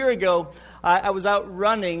ago, I was out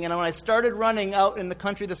running, and when I started running out in the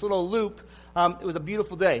country, this little loop, it was a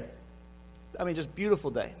beautiful day. I mean, just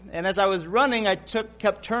beautiful day. And as I was running, I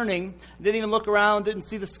kept turning, didn't even look around, didn't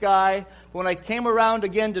see the sky. But when I came around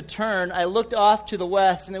again to turn, I looked off to the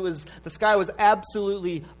west, and the sky was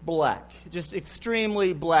absolutely black, just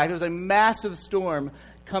extremely black. There was a massive storm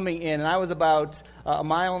coming in, and I was about a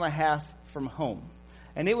mile and a half from home.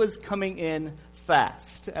 And it was coming in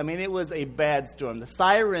fast. I mean, it was a bad storm. The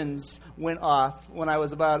sirens went off when I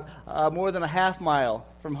was about more than a half mile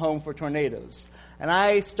from home for tornadoes. And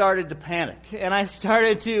I started to panic. And I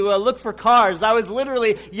started to look for cars. I was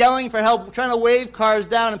literally yelling for help, trying to wave cars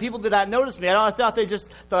down, and people did not notice me. I thought they just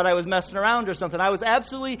thought I was messing around or something. I was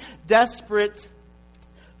absolutely desperate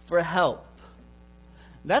for help.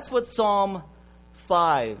 That's what Psalm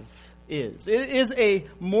 5 is. It is a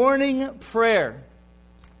morning prayer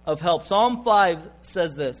of help. Psalm 5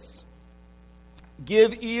 says this: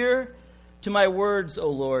 "Give ear to my words, O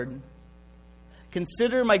Lord.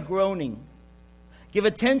 Consider my groaning. Give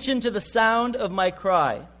attention to the sound of my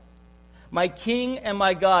cry, my King and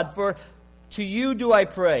my God, for to you do I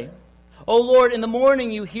pray. O Lord, in the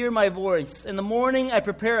morning you hear my voice. In the morning I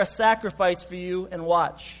prepare a sacrifice for you and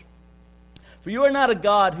watch. For you are not a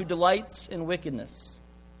God who delights in wickedness.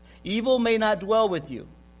 Evil may not dwell with you.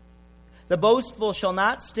 The boastful shall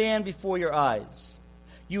not stand before your eyes.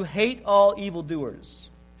 You hate all evildoers.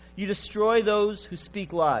 You destroy those who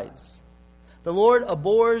speak lies. The Lord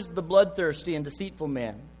abhors the bloodthirsty and deceitful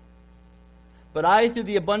man. But I, through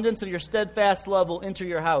the abundance of your steadfast love, will enter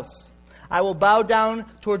your house. I will bow down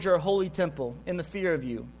toward your holy temple in the fear of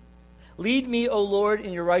you. Lead me, O Lord,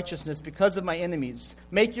 in your righteousness because of my enemies.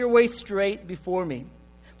 Make your way straight before me.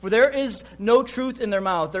 For there is no truth in their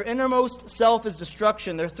mouth. Their innermost self is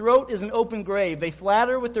destruction. Their throat is an open grave. They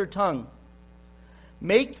flatter with their tongue.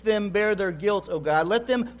 Make them bear their guilt, O God. Let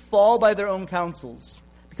them fall by their own counsels.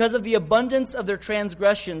 Because of the abundance of their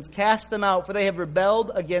transgressions, cast them out, for they have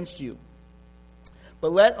rebelled against you.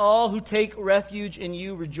 But let all who take refuge in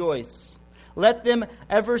you rejoice. Let them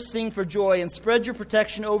ever sing for joy, and spread your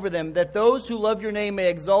protection over them, that those who love your name may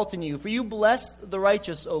exalt in you. For you bless the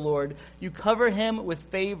righteous, O Lord. You cover him with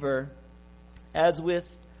favor as with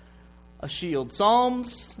a shield.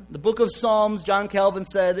 Psalms, the book of Psalms, John Calvin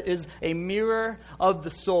said, is a mirror of the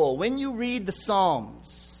soul. When you read the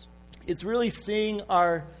Psalms, it's really seeing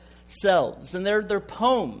ourselves. And they're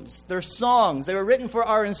poems, they're songs. They were written for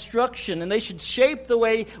our instruction, and they should shape the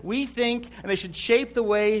way we think, and they should shape the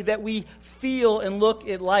way that we feel and look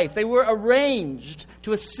at life. They were arranged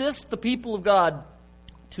to assist the people of God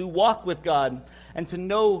to walk with God and to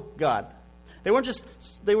know God. They were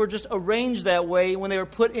just arranged that way when they were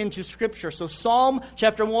put into Scripture. So Psalm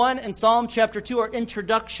chapter 1 and Psalm chapter 2 are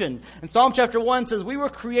introduction. And Psalm chapter 1 says, we were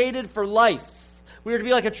created for life. We are to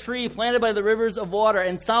be like a tree planted by the rivers of water.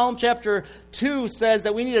 And Psalm chapter 2 says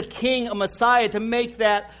that we need a king, a Messiah, to make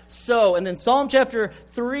that so. And then Psalm chapter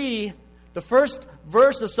 3, the first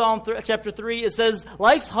verse of Psalm chapter 3, it says,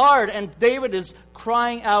 life's hard, and David is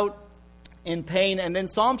crying out in pain. And then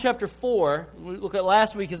Psalm chapter 4, we looked at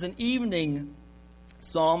last week, is an evening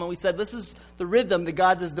psalm. And we said this is the rhythm that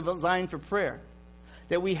God has designed for prayer.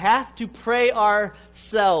 That we have to pray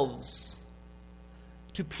ourselves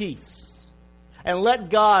to peace. And let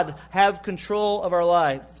God have control of our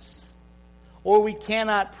lives. Or we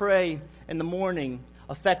cannot pray in the morning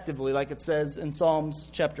effectively, like it says in Psalms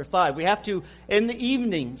chapter 5. We have to, in the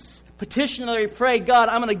evenings, petitionally pray, God,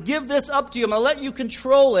 I'm going to give this up to you. I'm going to let you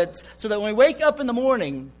control it so that when we wake up in the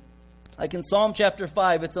morning, like in Psalm chapter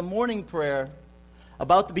 5, it's a morning prayer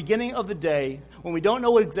about the beginning of the day when we don't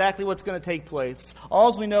know exactly what's going to take place.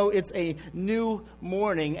 All we know, it's a new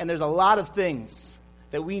morning, and there's a lot of things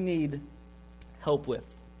that we need help with.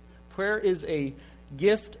 Prayer is a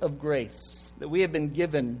gift of grace that we have been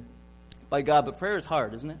given by God, but prayer is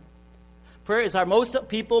hard, isn't it? Prayer is hard. Most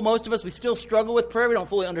of us, we still struggle with prayer. We don't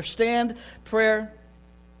fully understand prayer.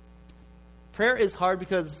 Prayer is hard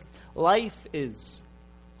because life is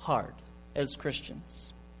hard as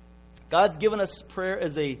Christians. God's given us prayer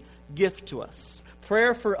as a gift to us.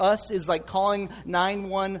 Prayer for us is like calling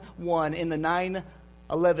 911 in the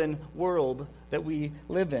 9/11 world that we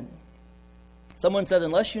live in. Someone said,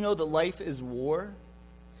 unless you know that life is war,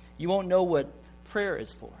 you won't know what prayer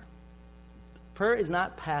is for. Prayer is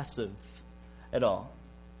not passive at all.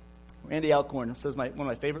 Randy Alcorn says one of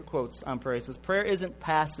my favorite quotes on prayer. He says, prayer isn't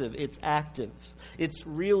passive, it's active. It's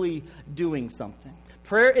really doing something.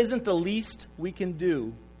 Prayer isn't the least we can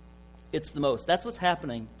do, it's the most. That's what's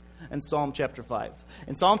happening in Psalm chapter 5.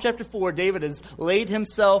 In Psalm chapter 4, David has laid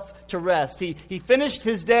himself to rest. He finished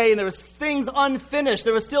his day, and there was things unfinished.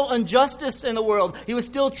 There was still injustice in the world. He was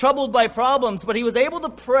still troubled by problems, but he was able to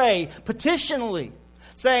pray petitionally,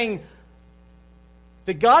 saying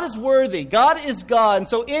that God is worthy, God is God, and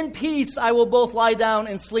so in peace I will both lie down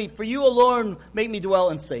and sleep, for you alone make me dwell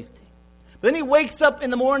in safety. Then he wakes up in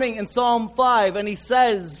the morning in Psalm 5, and he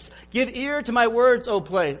says, give ear to my words, O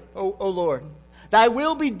Lord. Thy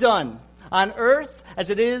will be done on earth as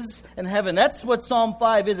it is in heaven. That's what Psalm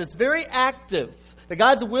 5 is. It's very active. That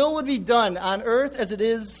God's will would be done on earth as it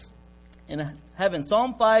is in heaven.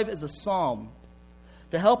 Psalm 5 is a psalm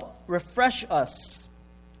to help refresh us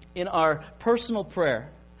in our personal prayer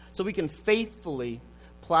so we can faithfully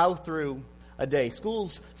plow through a day.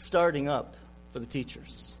 School's starting up for the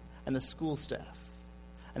teachers and the school staff.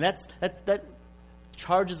 And that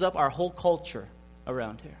charges up our whole culture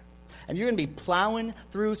around here. And you're going to be plowing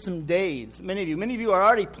through some days. Many of you are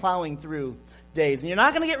already plowing through days. And you're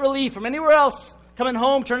not going to get relief from anywhere else. Coming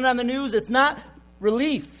home, turning on the news, it's not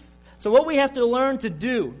relief. So what we have to learn to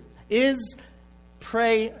do is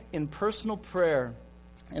pray in personal prayer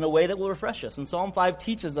in a way that will refresh us. And Psalm 5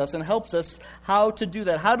 teaches us and helps us how to do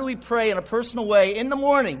that. How do we pray in a personal way in the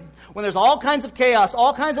morning when there's all kinds of chaos,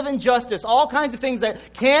 all kinds of injustice, all kinds of things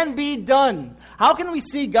that can be done? How can we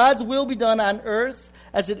see God's will be done on earth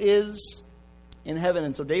as it is in heaven?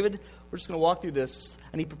 And so David, we're just going to walk through this,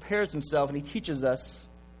 and he prepares himself, and he teaches us,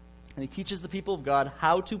 and he teaches the people of God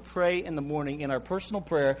how to pray in the morning in our personal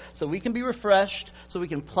prayer so we can be refreshed, so we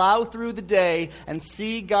can plow through the day and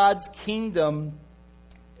see God's kingdom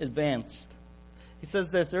advanced. He says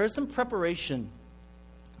this, there is some preparation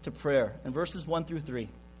to prayer in verses 1 through 3.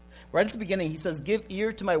 Right at the beginning, he says, give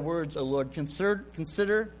ear to my words, O Lord.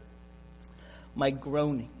 Consider my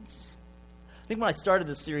groanings. I think when I started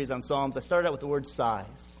this series on Psalms, I started out with the word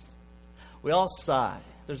sighs. We all sigh.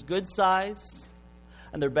 There's good sighs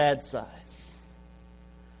and there are bad sighs.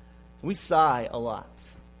 We sigh a lot.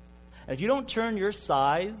 And if you don't turn your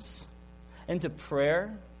sighs into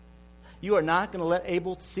prayer, you are not going to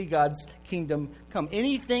able to see God's kingdom come.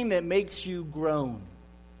 Anything that makes you groan,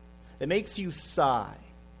 that makes you sigh,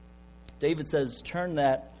 David says, turn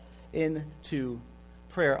that into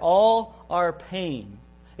prayer. All our pain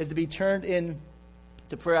is to be turned into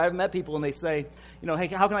prayer. I've met people and they say, hey,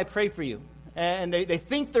 how can I pray for you? And they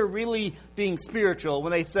think they're really being spiritual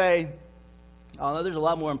when they say, oh, no, there's a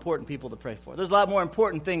lot more important people to pray for. There's a lot more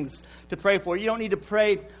important things to pray for. You don't need to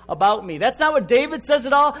pray about me. That's not what David says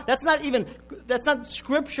at all. That's not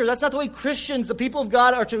Scripture. That's not the way Christians, the people of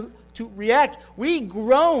God, are to react. We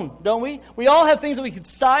groan, don't we? We all have things that we could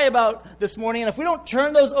sigh about this morning, and if we don't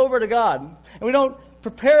turn those over to God, and we don't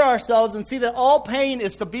prepare ourselves and see that all pain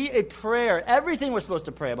is to be a prayer, everything we're supposed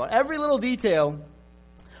to pray about, every little detail,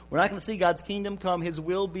 we're not going to see God's kingdom come. His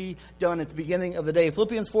will be done at the beginning of the day.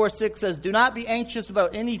 Philippians 4:6 says, do not be anxious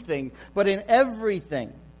about anything, but in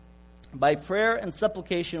everything, by prayer and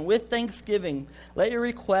supplication, with thanksgiving, let your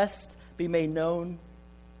request be made known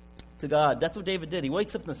to God. That's what David did. He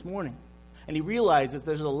wakes up this morning, and he realizes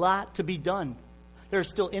there's a lot to be done. There are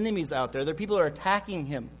still enemies out there. There are people that are attacking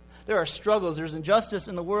him. There are struggles. There's injustice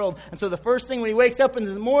in the world. And so the first thing when he wakes up in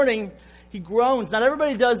the morning, he groans. Not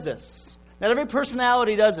everybody does this. Not every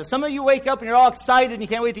personality does this. Some of you wake up and you're all excited and you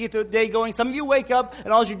can't wait to get the day going. Some of you wake up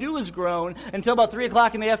and all you do is groan until about 3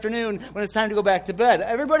 o'clock in the afternoon when it's time to go back to bed.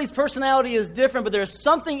 Everybody's personality is different, but there's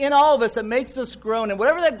something in all of us that makes us groan. And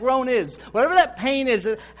whatever that groan is, whatever that pain is,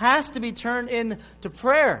 it has to be turned into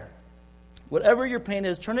prayer. Whatever your pain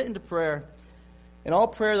is, turn it into prayer. And all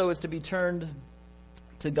prayer, though, is to be turned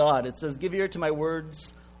to God. It says, give ear to my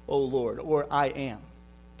words, O Lord, or I am.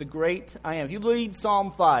 The great I am. If you read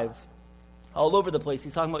Psalm 5, all over the place,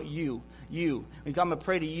 he's talking about you. When he's talking about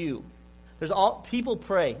pray to you. People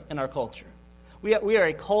pray in our culture. We are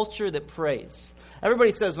a culture that prays.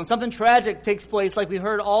 Everybody says when something tragic takes place, like we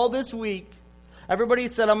heard all this week, everybody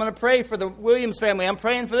said, I'm going to pray for the Williams family. I'm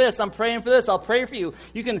praying for this. I'm praying for this. I'll pray for you.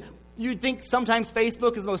 You'd think sometimes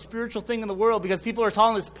Facebook is the most spiritual thing in the world because people are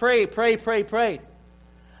telling us, pray, pray, pray, pray.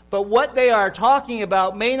 But what they are talking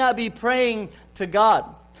about may not be praying to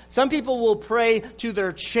God. Some people will pray to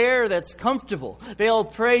their chair that's comfortable. They'll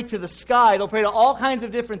pray to the sky. They'll pray to all kinds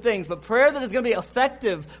of different things. But prayer that is going to be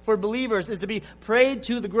effective for believers is to be prayed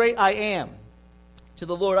to the great I am. To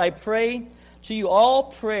the Lord, I pray to you.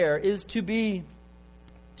 All prayer is to be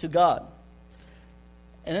to God.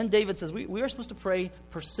 And then David says we are supposed to pray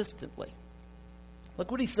persistently.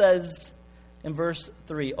 Look what he says in verse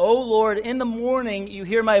 3. O Lord, in the morning you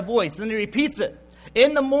hear my voice. And then he repeats it.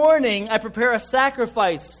 In the morning I prepare a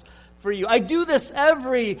sacrifice for you. I do this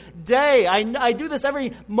every day. I do this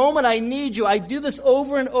every moment I need you. I do this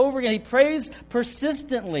over and over again. He prays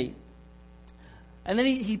persistently. And then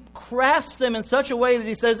he crafts them in such a way that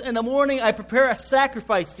he says, in the morning I prepare a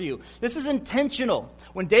sacrifice for you. This is intentional.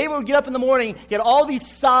 When David would get up in the morning, he had all these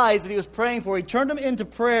sighs that he was praying for. He turned them into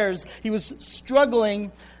prayers. He was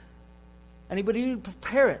struggling. But he would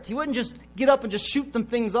prepare it. He wouldn't just get up and just shoot them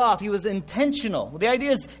things off. He was intentional. The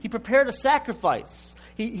idea is he prepared a sacrifice.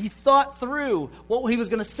 He thought through what he was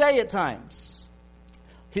going to say at times.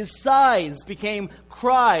 His sighs became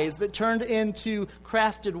cries that turned into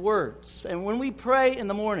crafted words. And when we pray in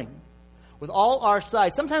the morning with all our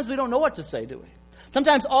sighs, sometimes we don't know what to say, do we?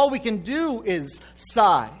 Sometimes all we can do is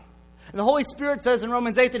sigh. And the Holy Spirit says in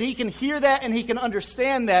Romans 8 that he can hear that and he can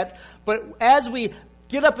understand that. But as we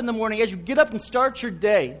get up in the morning, as you get up and start your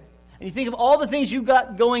day, and you think of all the things you've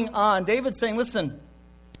got going on, David's saying, listen,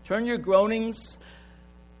 turn your groanings,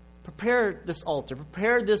 prepare this altar,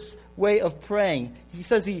 prepare this way of praying. He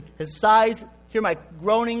says his sighs, hear my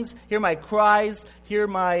groanings, hear my cries, hear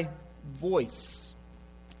my voice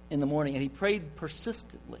in the morning. And he prayed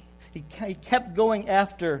persistently. He kept going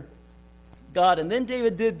after God. And then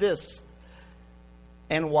David did this,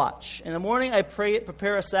 and watch. In the morning I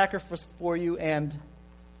prepare a sacrifice for you, and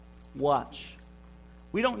watch.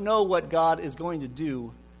 We don't know what God is going to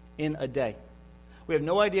do in a day. We have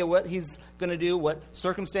no idea what he's going to do, what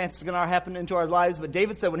circumstances are going to happen into our lives. But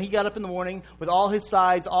David said when he got up in the morning with all his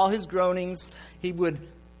sighs, all his groanings, he would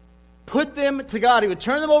put them to God. He would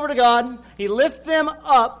turn them over to God. He'd lift them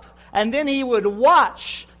up, and then he would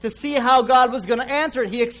watch to see how God was going to answer it.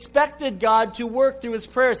 He expected God to work through his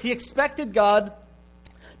prayers. He expected God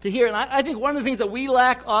to hear. And I think one of the things that we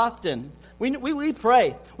lack often, we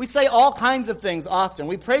pray. We say all kinds of things often.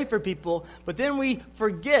 We pray for people, but then we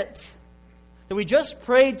forget that we just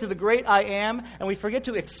prayed to the great I am, and we forget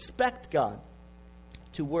to expect God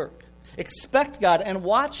to work. Expect God and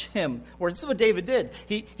watch him. This is what David did.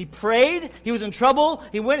 He prayed. He was in trouble.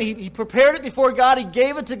 He prepared it before God. He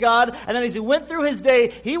gave it to God. And then as he went through his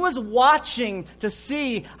day, he was watching to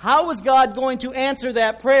see how was God going to answer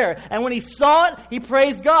that prayer. And when he saw it, he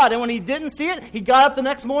praised God. And when he didn't see it, he got up the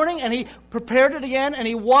next morning and he prepared it again and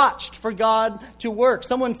he watched for God to work.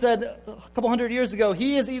 Someone said a couple hundred years ago,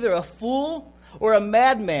 he is either a fool or a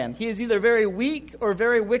madman. He is either very weak or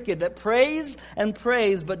very wicked, that prays and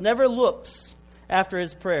prays but never looks after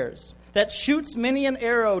his prayers, that shoots many an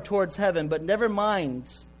arrow towards heaven but never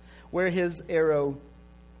minds where his arrow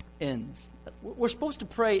ends. We're supposed to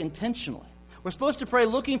pray intentionally. We're supposed to pray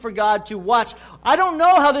looking for God to watch. I don't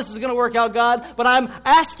know how this is going to work out, God, but I'm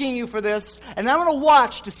asking you for this, and I'm going to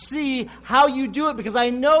watch to see how you do it because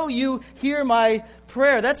I know you hear my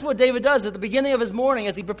prayer. That's what David does at the beginning of his morning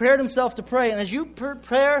as he prepared himself to pray. And as you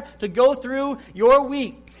prepare to go through your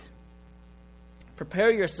week,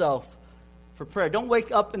 prepare yourself for prayer. Don't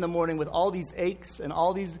wake up in the morning with all these aches and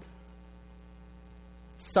all these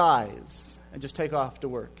sighs and just take off to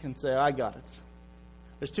work and say, I got it.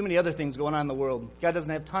 There's too many other things going on in the world. God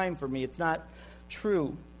doesn't have time for me. It's not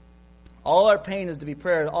true. All our pain is to be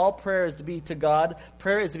prayer. All prayer is to be to God.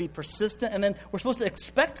 Prayer is to be persistent. And then we're supposed to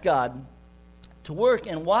expect God to work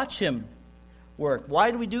and watch him work.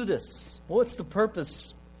 Why do we do this? Well, what's the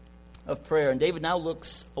purpose of prayer? And David now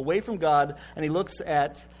looks away from God and he looks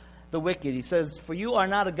at the wicked. He says, for you are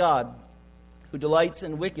not a God who delights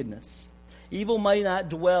in wickedness. Evil might not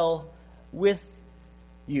dwell with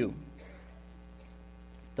you.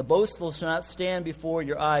 The boastful shall not stand before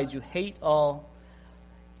your eyes. You hate all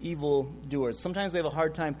evildoers. Sometimes we have a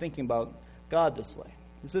hard time thinking about God this way.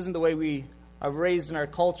 This isn't the way we are raised in our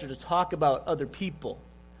culture to talk about other people.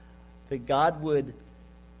 That God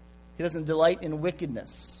he doesn't delight in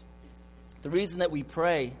wickedness. The reason that we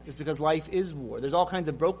pray is because life is war. There's all kinds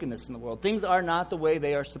of brokenness in the world. Things are not the way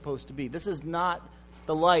they are supposed to be. This is not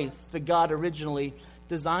the life that God originally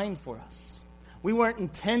designed for us. We weren't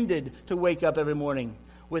intended to wake up every morning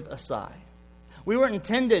with a sigh. We weren't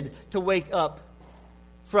intended to wake up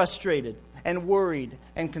frustrated and worried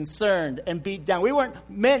and concerned and beat down. We weren't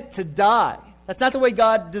meant to die. That's not the way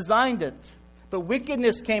God designed it. But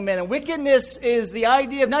wickedness came in. And wickedness is the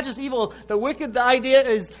idea of not just evil. The idea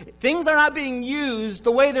is things are not being used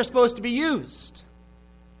the way they're supposed to be used.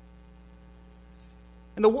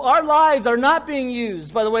 And our lives are not being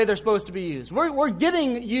used by the way they're supposed to be used. We're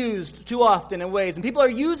getting used too often in ways. And people are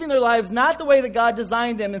using their lives not the way that God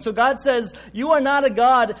designed them. And so God says, you are not a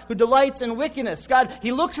God who delights in wickedness. God,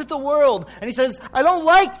 he looks at the world and he says, I don't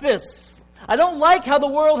like this. I don't like how the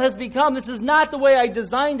world has become. This is not the way I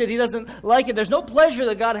designed it. He doesn't like it. There's no pleasure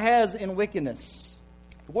that God has in wickedness.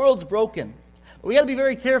 The world's broken. We got to be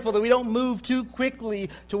very careful that we don't move too quickly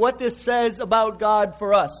to what this says about God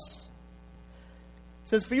for us. It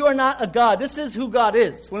says, for you are not a God. This is who God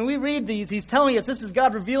is. When we read these, he's telling us this is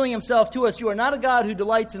God revealing himself to us. You are not a God who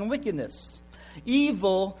delights in wickedness.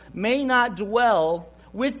 Evil may not dwell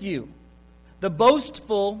with you. The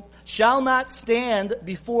boastful shall not stand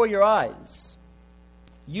before your eyes.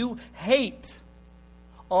 You hate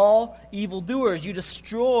all evildoers. You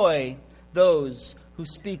destroy those who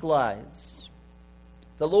speak lies.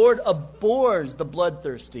 The Lord abhors the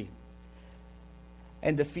bloodthirsty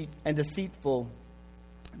and deceitful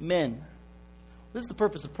men. This is the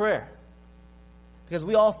purpose of prayer. Because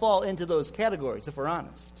we all fall into those categories, if we're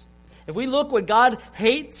honest. If we look what God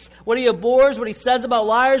hates, what he abhors, what he says about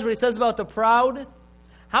liars, what he says about the proud,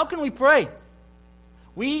 how can we pray?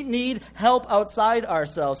 We need help outside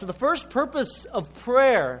ourselves. So the first purpose of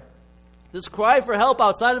prayer, this cry for help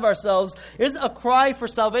outside of ourselves, is a cry for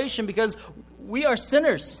salvation because we are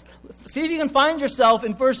sinners. See if you can find yourself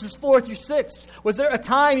in verses 4 through 6. Was there a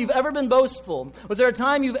time you've ever been boastful? Was there a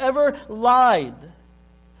time you've ever lied?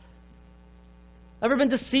 Ever been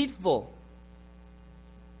deceitful?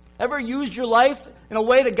 Ever used your life in a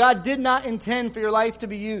way that God did not intend for your life to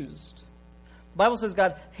be used? The Bible says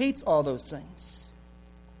God hates all those things.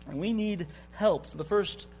 And we need help. So the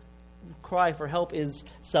first cry for help is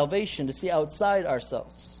salvation, to see outside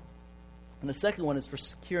ourselves. And the second one is for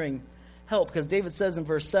securing help, because David says in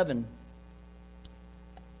verse 7,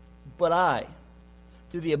 but I,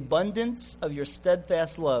 through the abundance of your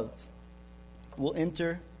steadfast love, will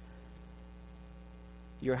enter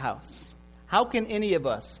your house. How can any of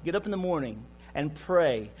us get up in the morning and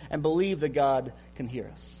pray and believe that God can hear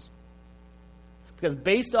us? Because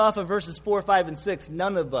based off of verses 4, 5, and 6,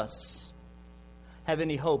 none of us have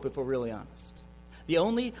any hope if we're really honest. The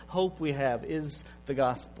only hope we have is the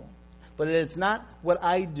gospel. But it's not what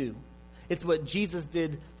I do. It's what Jesus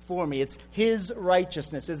did for me. It's his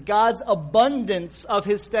righteousness. It's God's abundance of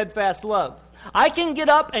his steadfast love. I can get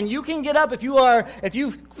up and you can get up if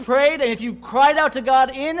you've prayed and if you cried out to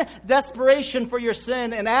God in desperation for your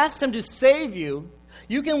sin and asked him to save you.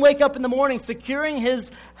 You can wake up in the morning securing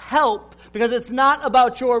his help because it's not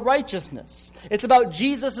about your righteousness. It's about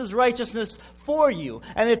Jesus' righteousness for you.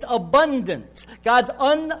 And it's abundant. God's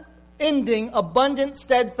unending, abundant,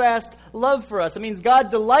 steadfast love for us. It means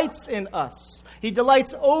God delights in us. He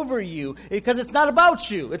delights over you because it's not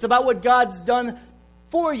about you. It's about what God's done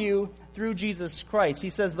for you through Jesus Christ. He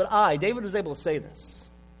says, David was able to say this,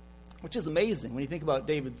 which is amazing when you think about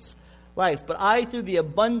David's life. But I, through the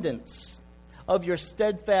abundance of your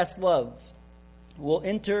steadfast love, will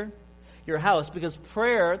enter your house, because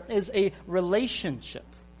prayer is a relationship.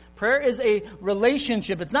 Prayer is a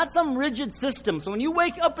relationship. It's not some rigid system. So when you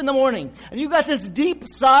wake up in the morning and you got this deep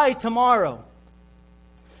sigh tomorrow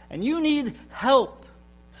and you need help,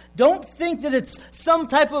 don't think that it's some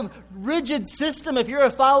type of rigid system if you're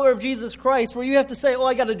a follower of Jesus Christ where you have to say,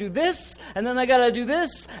 I got to do this, and then I got to do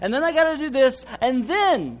this, and then I got to do this, and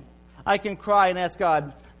then I can cry and ask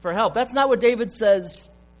God for help. That's not what David says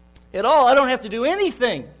at all. I don't have to do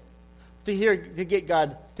anything to get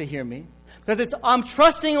God to hear me. Because I'm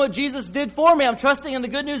trusting what Jesus did for me. I'm trusting in the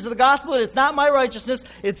good news of the gospel. It's not my righteousness.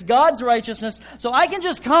 It's God's righteousness. So I can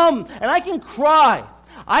just come and I can cry.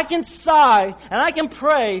 I can sigh and I can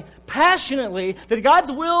pray passionately that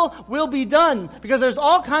God's will be done. Because there's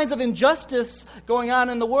all kinds of injustice going on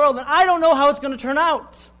in the world. And I don't know how it's going to turn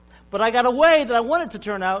out. But I got a way that I want it to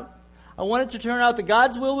turn out. I want it to turn out that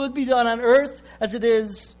God's will would be done on earth as it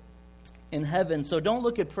is in heaven. So don't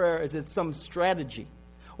look at prayer as it's some strategy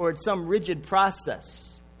or it's some rigid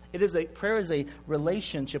process. Prayer is a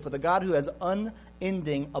relationship with a God who has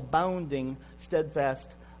unending, abounding,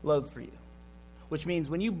 steadfast love for you. Which means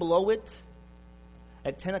when you blow it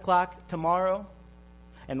at 10 o'clock tomorrow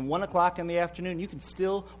and 1 o'clock in the afternoon, you can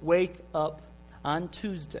still wake up on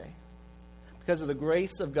Tuesday because of the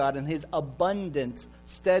grace of God and his abundant,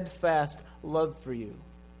 steadfast love for you,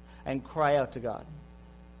 and cry out to God.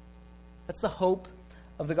 That's the hope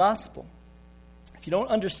of the gospel. If you don't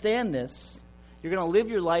understand this, you're going to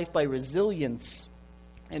live your life by resilience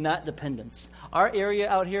and not dependence. Our area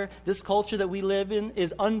out here, this culture that we live in,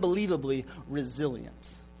 is unbelievably resilient.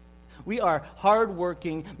 We are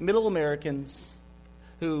hardworking middle Americans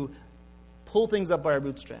who pull things up by our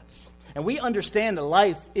bootstraps. And we understand that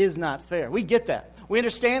life is not fair. We get that. We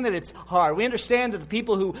understand that it's hard. We understand that the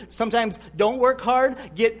people who sometimes don't work hard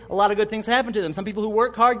get a lot of good things happen to them. Some people who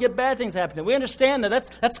work hard get bad things happen to them. We understand that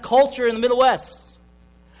that's culture in the Middle West.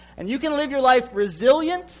 And you can live your life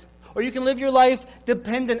resilient, or you can live your life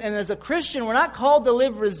dependent. And as a Christian, we're not called to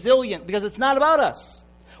live resilient because it's not about us.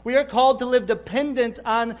 We are called to live dependent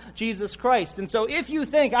on Jesus Christ. And so if you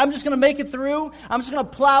think, I'm just going to make it through, I'm just going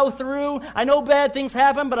to plow through, I know bad things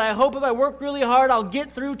happen, but I hope if I work really hard, I'll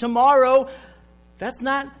get through tomorrow. That's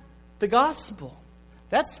not the gospel.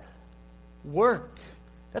 That's work.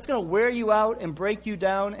 That's going to wear you out and break you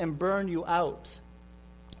down and burn you out.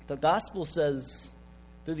 The gospel says,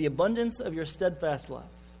 through the abundance of your steadfast love,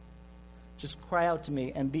 just cry out to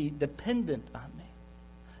me and be dependent on me.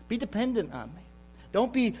 Be dependent on me.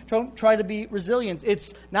 Don't try to be resilient.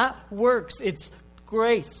 It's not works. It's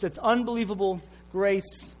grace. It's unbelievable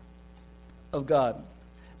grace of God.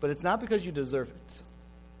 But it's not because you deserve it.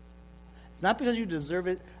 It's not because you deserve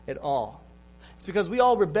it at all. It's because we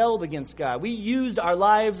all rebelled against God. We used our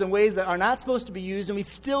lives in ways that are not supposed to be used, and we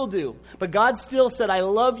still do. But God still said, I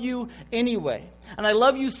love you anyway. And I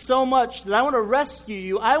love you so much that I want to rescue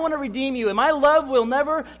you. I want to redeem you. And my love will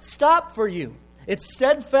never stop for you. It's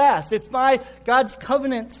steadfast. It's God's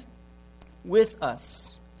covenant with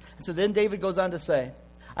us. And so then David goes on to say,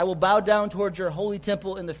 I will bow down towards your holy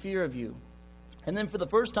temple in the fear of you. And then for the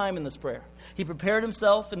first time in this prayer, he prepared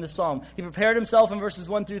himself in the psalm. He prepared himself in verses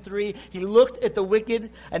 1 through 3. He looked at the wicked.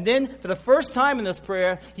 And then for the first time in this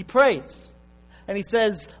prayer, he prays. And he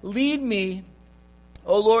says, lead me,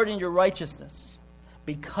 O Lord, in your righteousness.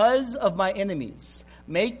 Because of my enemies,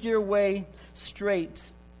 make your way straight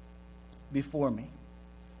before me.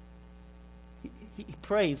 He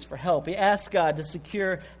prays for help. He asks God to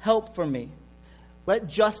secure help for me. Let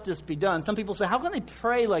justice be done. Some people say, how can they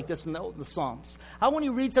pray like this in the Psalms? How when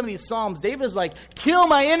you read some of these Psalms, David is like, kill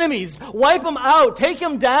my enemies, wipe them out, take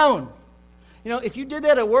them down. You know, if you did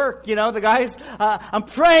that at work, the guys, I'm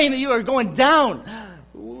praying that you are going down.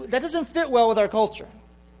 That doesn't fit well with our culture.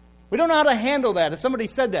 We don't know how to handle that if somebody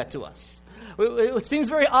said that to us. It seems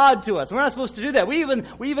very odd to us. We're not supposed to do that. We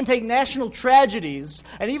even take national tragedies,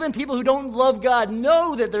 and even people who don't love God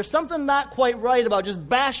know that there's something not quite right about just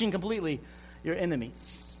bashing completely your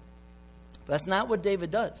enemies. But that's not what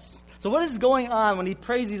David does. So what is going on when he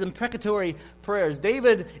prays these imprecatory prayers?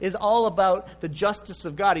 David is all about the justice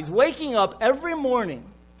of God. He's waking up every morning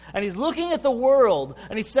and he's looking at the world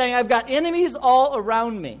and he's saying, I've got enemies all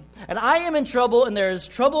around me and I am in trouble and there is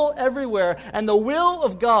trouble everywhere and the will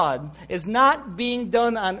of God is not being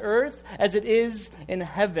done on earth as it is in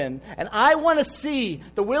heaven. And I want to see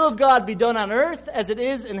the will of God be done on earth as it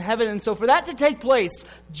is in heaven. And so for that to take place,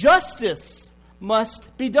 justice must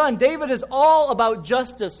be done. David is all about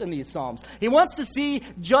justice in these Psalms. He wants to see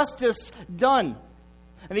justice done.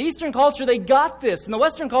 In the Eastern culture, they got this. In the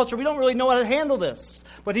Western culture, we don't really know how to handle this.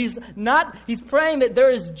 But he's praying that there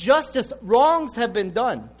is justice. Wrongs have been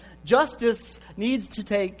done. Justice needs to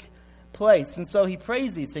take place. And so he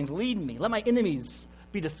prays these things. Lead me. Let my enemies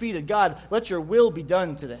be defeated. God, let your will be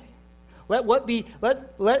done today. Let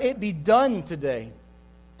it be done today.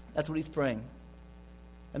 That's what he's praying.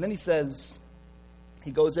 And then he says, he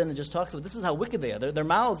goes in and just talks about this is how wicked they are. Their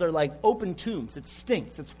mouths are like open tombs. It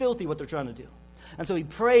stinks. It's filthy what they're trying to do. And so he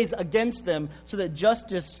prays against them so that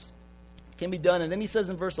justice can be done. And then he says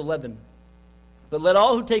in verse 11, but let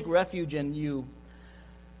all who take refuge in you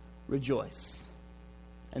rejoice.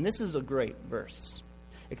 And this is a great verse,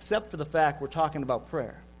 except for the fact we're talking about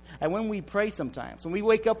prayer. And when we pray sometimes, when we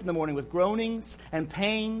wake up in the morning with groanings and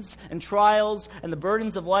pains and trials and the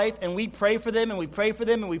burdens of life, and we pray for them and we pray for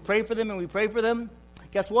them and we pray for them and we pray for them,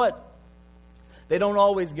 guess what? They don't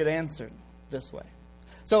always get answered this way.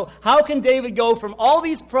 So how can David go from all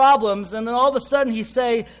these problems and then all of a sudden he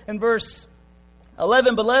say in verse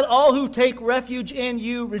 11, but let all who take refuge in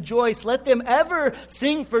you rejoice. Let them ever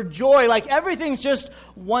sing for joy, like everything's just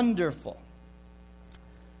wonderful.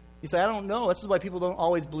 You say, I don't know. This is why people don't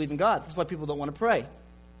always believe in God. This is why people don't want to pray.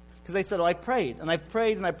 Because they said, I prayed, and I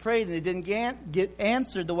prayed, and I prayed, and it didn't get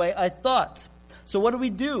answered the way I thought. So what do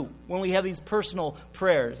we do when we have these personal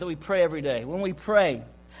prayers that we pray every day? When we pray,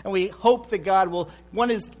 and we hope that God will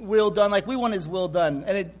want His will done like we want His will done.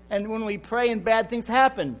 And when we pray and bad things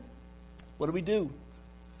happen, what do?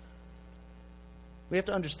 We have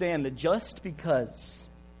to understand that just because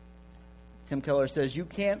Tim Keller says you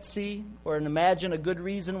can't see or imagine a good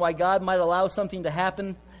reason why God might allow something to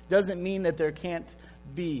happen doesn't mean that there can't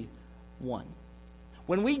be one.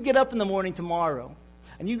 When we get up in the morning tomorrow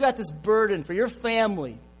and you got this burden for your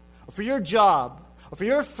family or for your job or for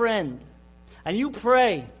your friend and you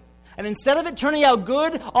pray and instead of it turning out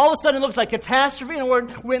good, all of a sudden it looks like catastrophe and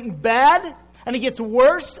it went bad and it gets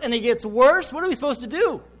worse and it gets worse, what are we supposed to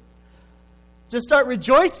do? Just start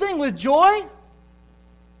rejoicing with joy?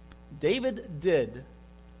 David did,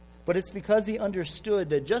 but it's because he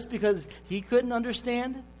understood that just because he couldn't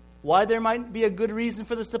understand why there might be a good reason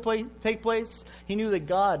for this to take place, he knew that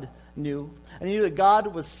God knew. And he knew that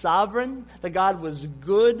God was sovereign, that God was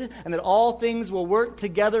good, and that all things will work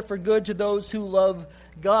together for good to those who love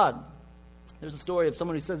God. There's a story of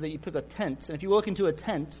someone who says that you pick a tent, and if you look into a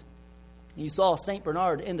tent, and you saw St.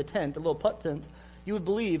 Bernard in the tent, a little putt tent, you would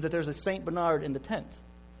believe that there's a St. Bernard in the tent.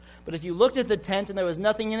 But if you looked at the tent and there was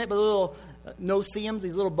nothing in it but little no-see-ums,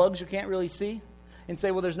 these little bugs you can't really see, and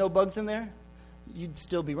say, well, there's no bugs in there, you'd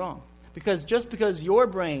still be wrong. Because just because your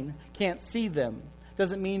brain can't see them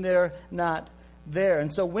doesn't mean they're not there.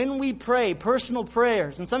 And so when we pray personal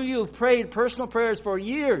prayers, and some of you have prayed personal prayers for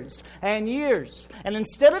years and years, and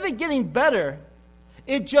instead of it getting better,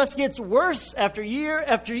 it just gets worse after year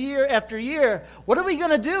after year after year, what are we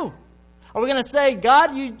going to do? Are we going to say,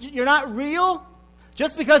 God, you're not real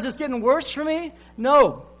just because it's getting worse for me?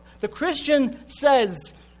 No. The Christian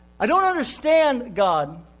says, I don't understand,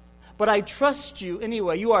 God, but I trust you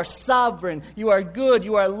anyway. You are sovereign. You are good.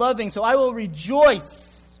 You are loving. So I will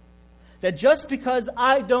rejoice that just because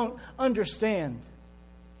I don't understand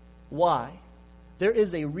why, there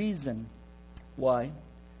is a reason why.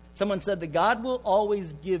 Someone said that God will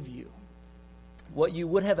always give you what you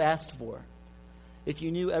would have asked for if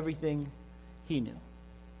you knew everything He knew.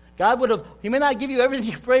 He may not give you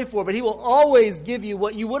everything you pray for, but He will always give you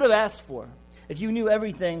what you would have asked for if you knew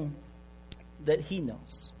everything that He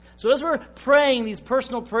knows. So as we're praying these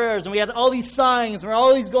personal prayers and we have all these signs and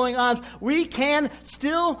all these going on, we can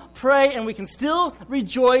still pray and we can still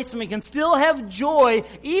rejoice and we can still have joy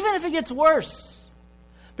even if it gets worse.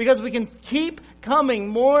 Because we can keep coming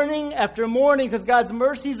morning after morning because God's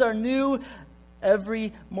mercies are new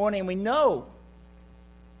every morning. And we know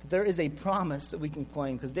that there is a promise that we can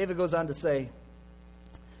claim. Because David goes on to say,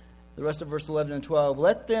 the rest of verse 11 and 12,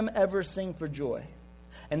 let them ever sing for joy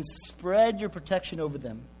and spread your protection over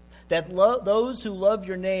them, that those who love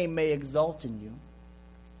your name may exult in you.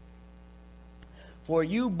 For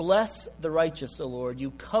you bless the righteous, O Lord.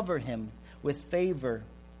 You cover him with favor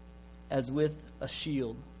as with a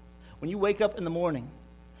shield. When you wake up in the morning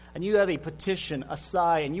and you have a petition, a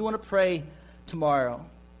sigh, and you want to pray tomorrow,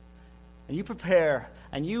 and you prepare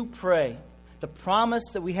and you pray, the promise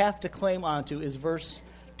that we have to claim onto is verse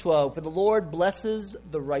 12. For the Lord blesses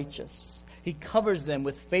the righteous. He covers them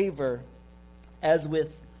with favor as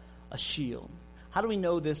with a shield. How do we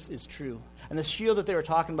know this is true? And the shield that they were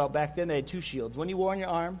talking about back then, they had two shields. One you wore on your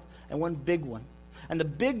arm and one big one. And the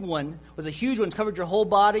big one was a huge one, covered your whole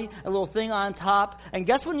body, a little thing on top. And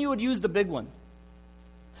guess when you would use the big one?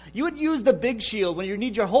 You would use the big shield when you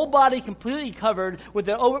need your whole body completely covered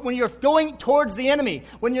when you're going towards the enemy,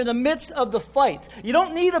 when you're in the midst of the fight. You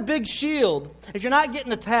don't need a big shield if you're not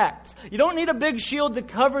getting attacked. You don't need a big shield to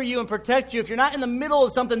cover you and protect you if you're not in the middle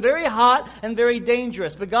of something very hot and very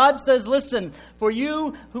dangerous. But God says, listen, for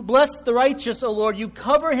you who bless the righteous, O Lord, you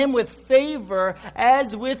cover him with favor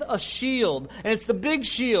as with a shield. And it's the big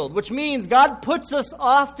shield, which means God puts us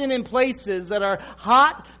often in places that are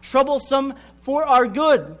hot, troublesome, for our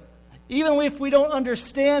good, even if we don't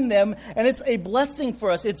understand them, and it's a blessing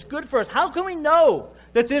for us. It's good for us. How can we know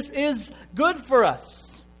that this is good for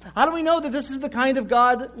us? How do we know that this is the kind of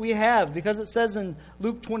God we have? Because it says in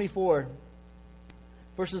Luke 24,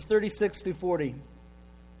 verses 36 through 40,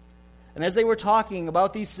 and as they were talking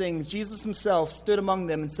about these things, Jesus himself stood among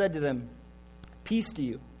them and said to them, peace to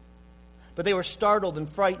you. But they were startled and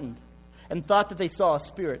frightened and thought that they saw a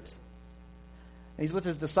spirit. And he's with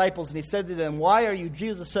his disciples, and he said to them,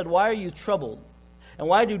 Jesus said, why are you troubled? And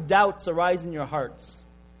why do doubts arise in your hearts?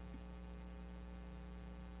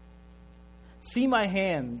 See my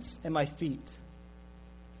hands and my feet,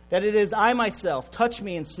 that it is I myself. Touch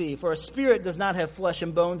me and see, for a spirit does not have flesh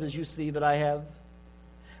and bones as you see that I have.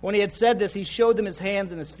 When he had said this, he showed them his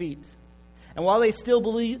hands and his feet. And while they still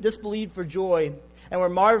disbelieved for joy and were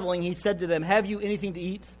marveling, he said to them, have you anything to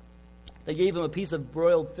eat? They gave him a piece of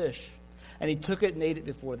broiled fish. And he took it and ate it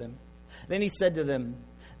before them. Then he said to them,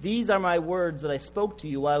 these are my words that I spoke to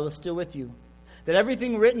you while I was still with you, that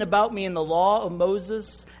everything written about me in the law of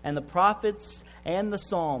Moses and the prophets and the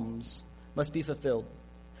Psalms must be fulfilled.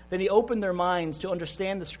 Then he opened their minds to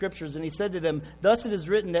understand the Scriptures, and he said to them, thus it is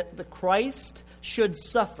written that the Christ should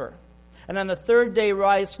suffer, and on the third day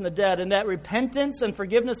rise from the dead, and that repentance and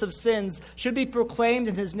forgiveness of sins should be proclaimed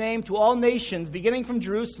in his name to all nations, beginning from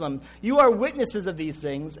Jerusalem. You are witnesses of these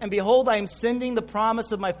things, and behold, I am sending the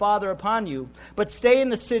promise of my Father upon you. But stay in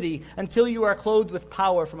the city until you are clothed with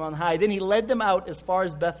power from on high. Then he led them out as far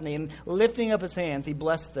as Bethany, and lifting up his hands, he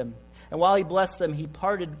blessed them. And while he blessed them, he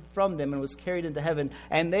parted from them and was carried into heaven.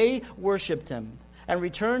 And they worshipped him and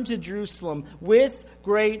returned to Jerusalem with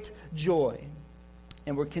great joy.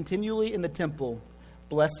 And we're continually in the temple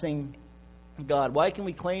blessing God. Why can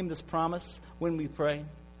we claim this promise when we pray?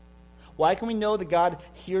 Why can we know that God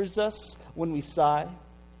hears us when we sigh?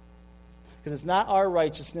 Because it's not our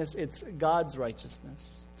righteousness, it's God's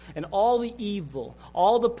righteousness. And all the evil,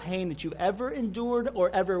 all the pain that you ever endured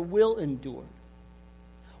or ever will endure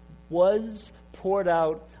was poured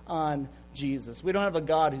out on Jesus. We don't have a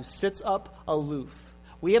God who sits up aloof.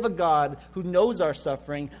 We have a God who knows our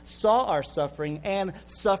suffering, saw our suffering, and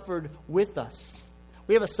suffered with us.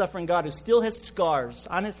 We have a suffering God who still has scars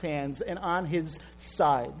on his hands and on his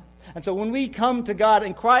side. And so when we come to God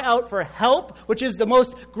and cry out for help, which is the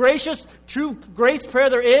most gracious, true grace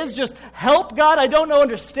prayer there is, just help, God, I don't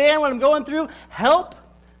understand what I'm going through. Help,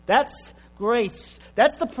 that's grace.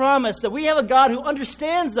 That's the promise that we have a God who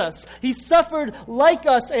understands us. He suffered like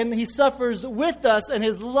us and he suffers with us, and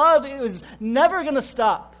his love is never going to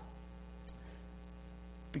stop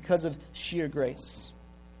because of sheer grace.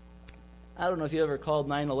 I don't know if you ever called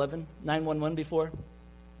 911 before,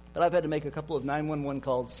 but I've had to make a couple of 911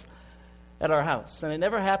 calls at our house. And it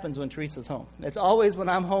never happens when Teresa's home. It's always when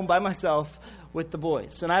I'm home by myself with the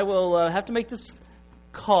boys. And I will have to make this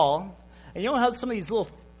call. And you know how some of these little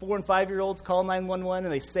 4 and 5-year-olds call 911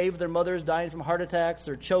 and they save their mothers dying from heart attacks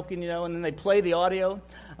or choking, and then they play the audio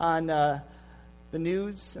on the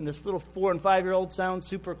news, and this little 4 and 5-year-old sounds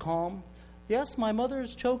super calm. Yes, my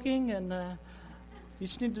mother's choking, and you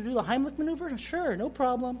just need to do the Heimlich maneuver? Sure, no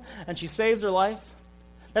problem. And she saves her life.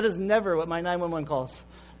 That is never what my 911 calls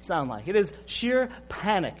sound like. It is sheer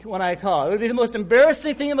panic when I call. It would be the most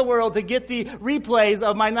embarrassing thing in the world to get the replays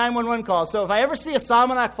of my 911 calls. So if I ever see a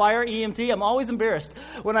Salmonac Fire EMT, I'm always embarrassed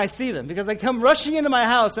when I see them because they come rushing into my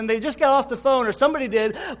house and they just got off the phone, or somebody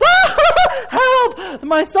did. Help!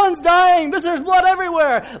 My son's dying. There's blood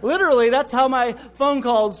everywhere. Literally, that's how my phone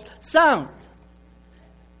calls sound.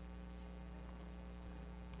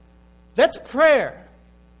 That's prayer.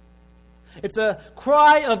 It's a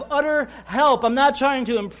cry of utter help. I'm not trying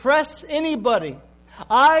to impress anybody.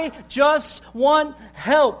 I just want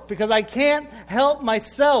help because I can't help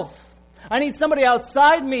myself. I need somebody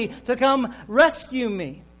outside me to come rescue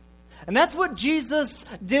me. And that's what Jesus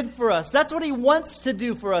did for us. That's what he wants to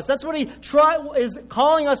do for us. That's what he is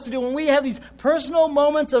calling us to do when we have these personal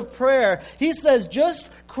moments of prayer. He says, just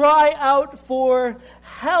cry out for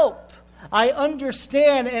help. I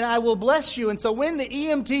understand and I will bless you. And so when the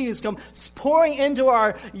EMTs come pouring into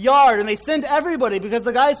our yard and they send everybody because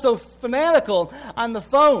the guy's so fanatical on the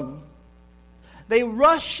phone, they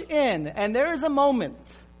rush in, and there is a moment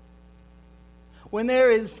when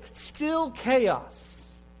there is still chaos.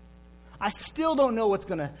 I still don't know what's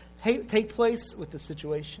going to take place with the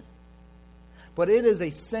situation. But it is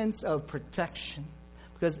a sense of protection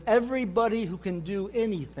because everybody who can do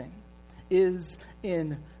anything is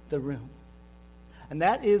in the room. And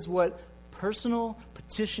that is what personal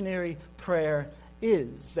petitionary prayer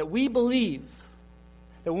is. That we believe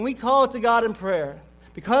that when we call to God in prayer,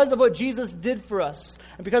 because of what Jesus did for us,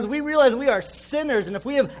 and because we realize we are sinners, and if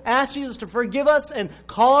we have asked Jesus to forgive us and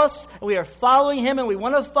call us, and we are following him, and we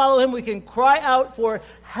want to follow him, we can cry out for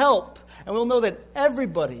help. And we'll know that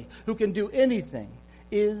everybody who can do anything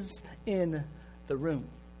is in the room.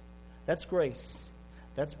 That's grace.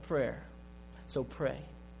 That's prayer. So pray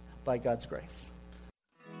by God's grace.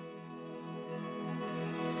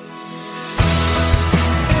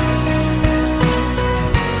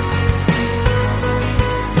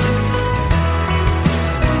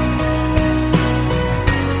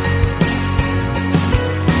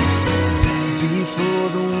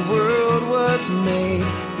 Made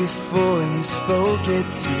before you spoke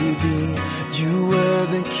it to be. You were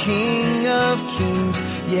the King of Kings.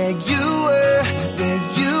 Yeah, you were.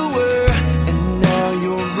 And now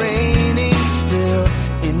you're reigning still,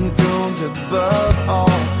 enthroned above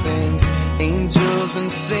all things. Angels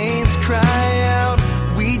and saints cry out.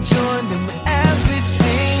 We join them as we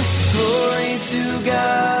sing. Glory to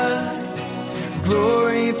God.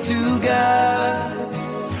 Glory to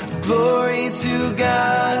God. Glory to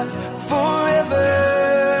God. Forever.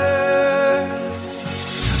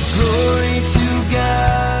 Glory to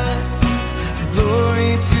God.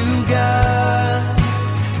 Glory to God.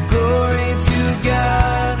 Glory to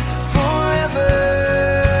God. Forever.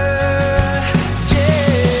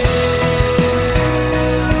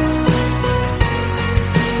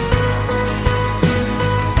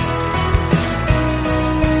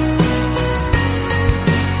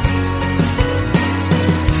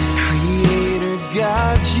 Creator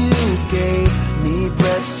God, you gave me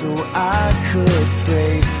breath so I could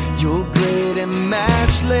praise your great and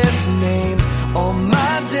matchless name all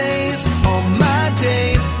my days,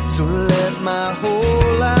 so let my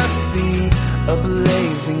whole life be a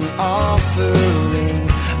blazing offering,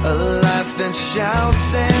 a life that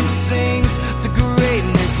shouts and sings the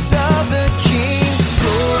greatness of of the King.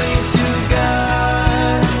 Glory to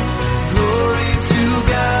God, glory to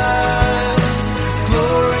God,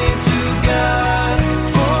 glory to God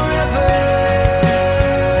forever.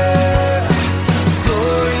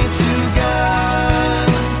 Glory to God,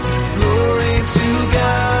 glory to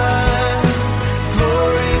God,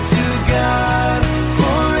 glory to God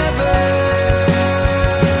forever.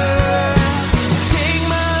 Take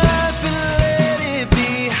my life and let it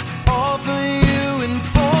be all for you and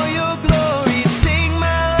for your glory. Take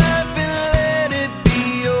my life and let it be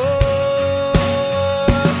yours.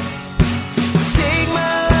 Take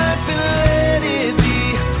my life and let it be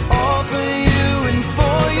all for you and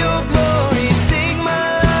for your glory. Take my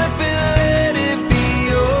life and let it be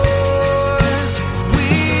yours. We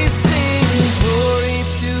sing glory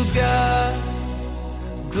to God,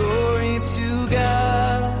 glory to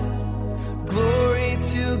God, glory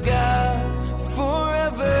to God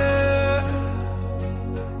forever.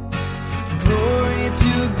 Glory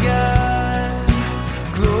to God,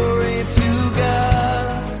 glory to God,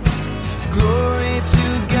 glory to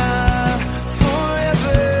God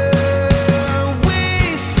forever. We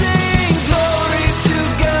sing glory to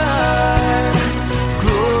God,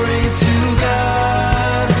 glory to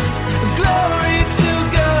God, glory to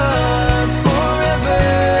God forever.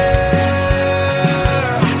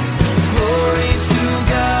 Glory to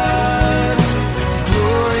God,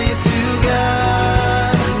 glory to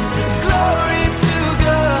God, glory to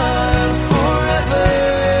God forever.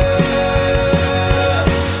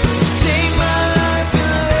 Take my life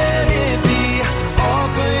and let it be all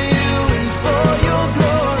for you and for your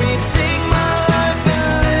glory. Take my life and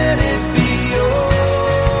let it be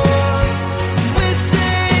yours. We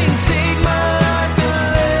sing, take my life and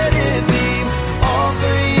let it be all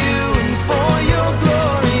for you and for your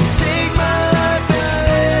glory. Take my life and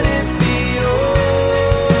let it be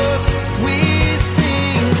yours. We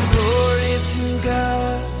sing glory to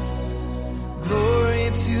God, glory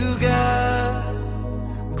to God,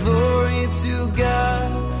 glory to God.